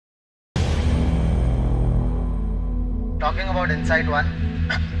Talking about Insight 1,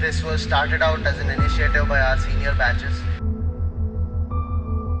 this was started out as an initiative by our senior batches.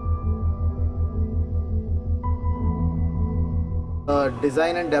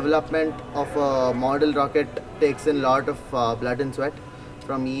 Design and development of a model rocket takes in a lot of blood and sweat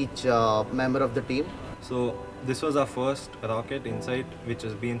from each member of the team. So this was our first rocket, Insight, which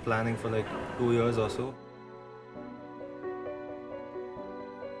has been planning for like 2 years or so.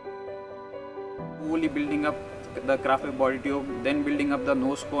 Fully building up the crafted body tube, then building up the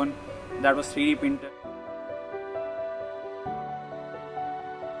nose cone that was 3D printed.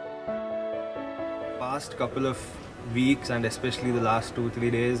 Past couple of weeks and especially the last 2-3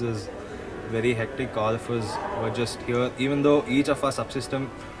 days was very hectic. All of us were just here, even though each of our subsystem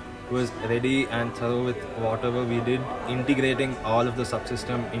was ready and thorough with whatever we did. Integrating all of the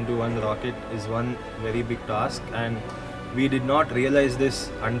subsystem into one rocket is one very big task, and we did not realize this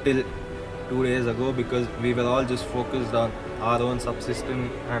until 2 days ago because we were all just focused on our own subsystem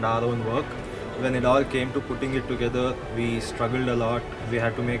and our own work. When it all came to putting it together, we struggled a lot. We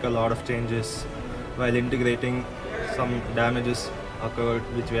had to make a lot of changes. While integrating, some damages occurred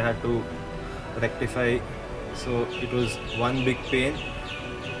which we had to rectify. So it was one big pain.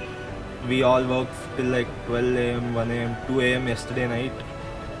 We all worked till like 12 AM, 1 AM, 2 AM yesterday night.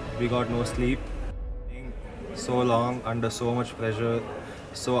 We got no sleep. So long, under so much pressure,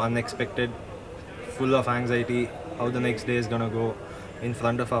 so unexpected, full of anxiety, how the next day is gonna go. In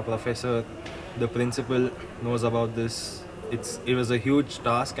front of our professor, the principal knows about this. It was a huge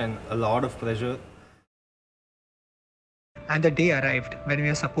task and a lot of pressure. And the day arrived when we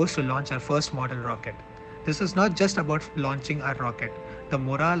were supposed to launch our first model rocket. This was not just about launching our rocket. The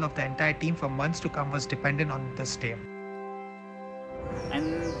morale of the entire team for months to come was dependent on this day.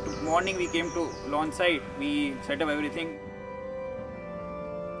 And morning we came to launch site, we set up everything.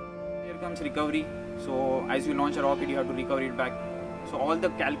 Here comes recovery. So as you launch a rocket, you have to recover it back. So all the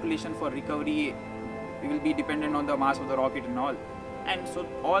calculation for recovery will be dependent on the mass of the rocket and all. And so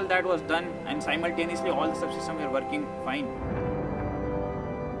all that was done, and simultaneously all the subsystems were working fine.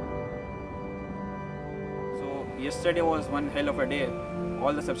 So yesterday was one hell of a day.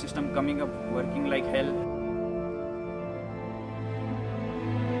 All the subsystem coming up, working like hell.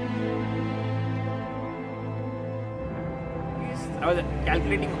 I was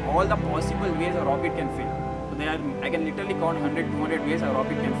calculating all the possible ways a rocket can fail. So I can literally count 100, 200 ways a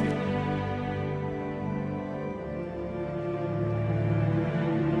rocket can fail.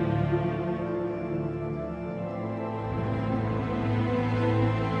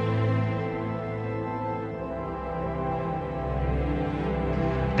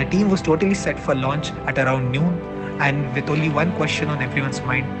 The team was totally set for launch at around noon, and with only one question on everyone's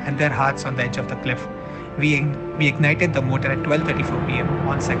mind and their hearts on the edge of the cliff. We ignited the motor at 12:34 PM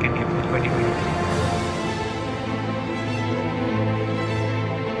on 2nd April 2023.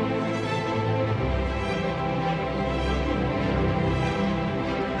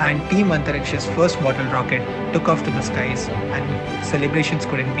 And Team Antariksh's first model rocket took off to the skies, and celebrations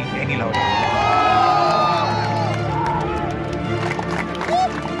couldn't be any louder.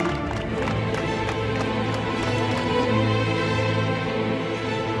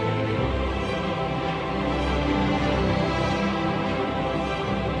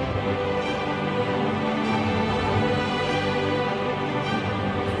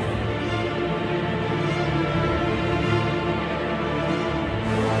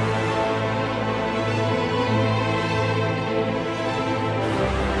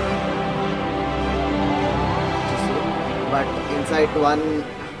 But Insight 1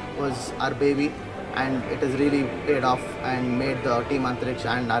 was our baby, and it has really paid off and made the Team Antariksh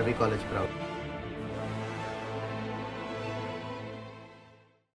and RV College proud.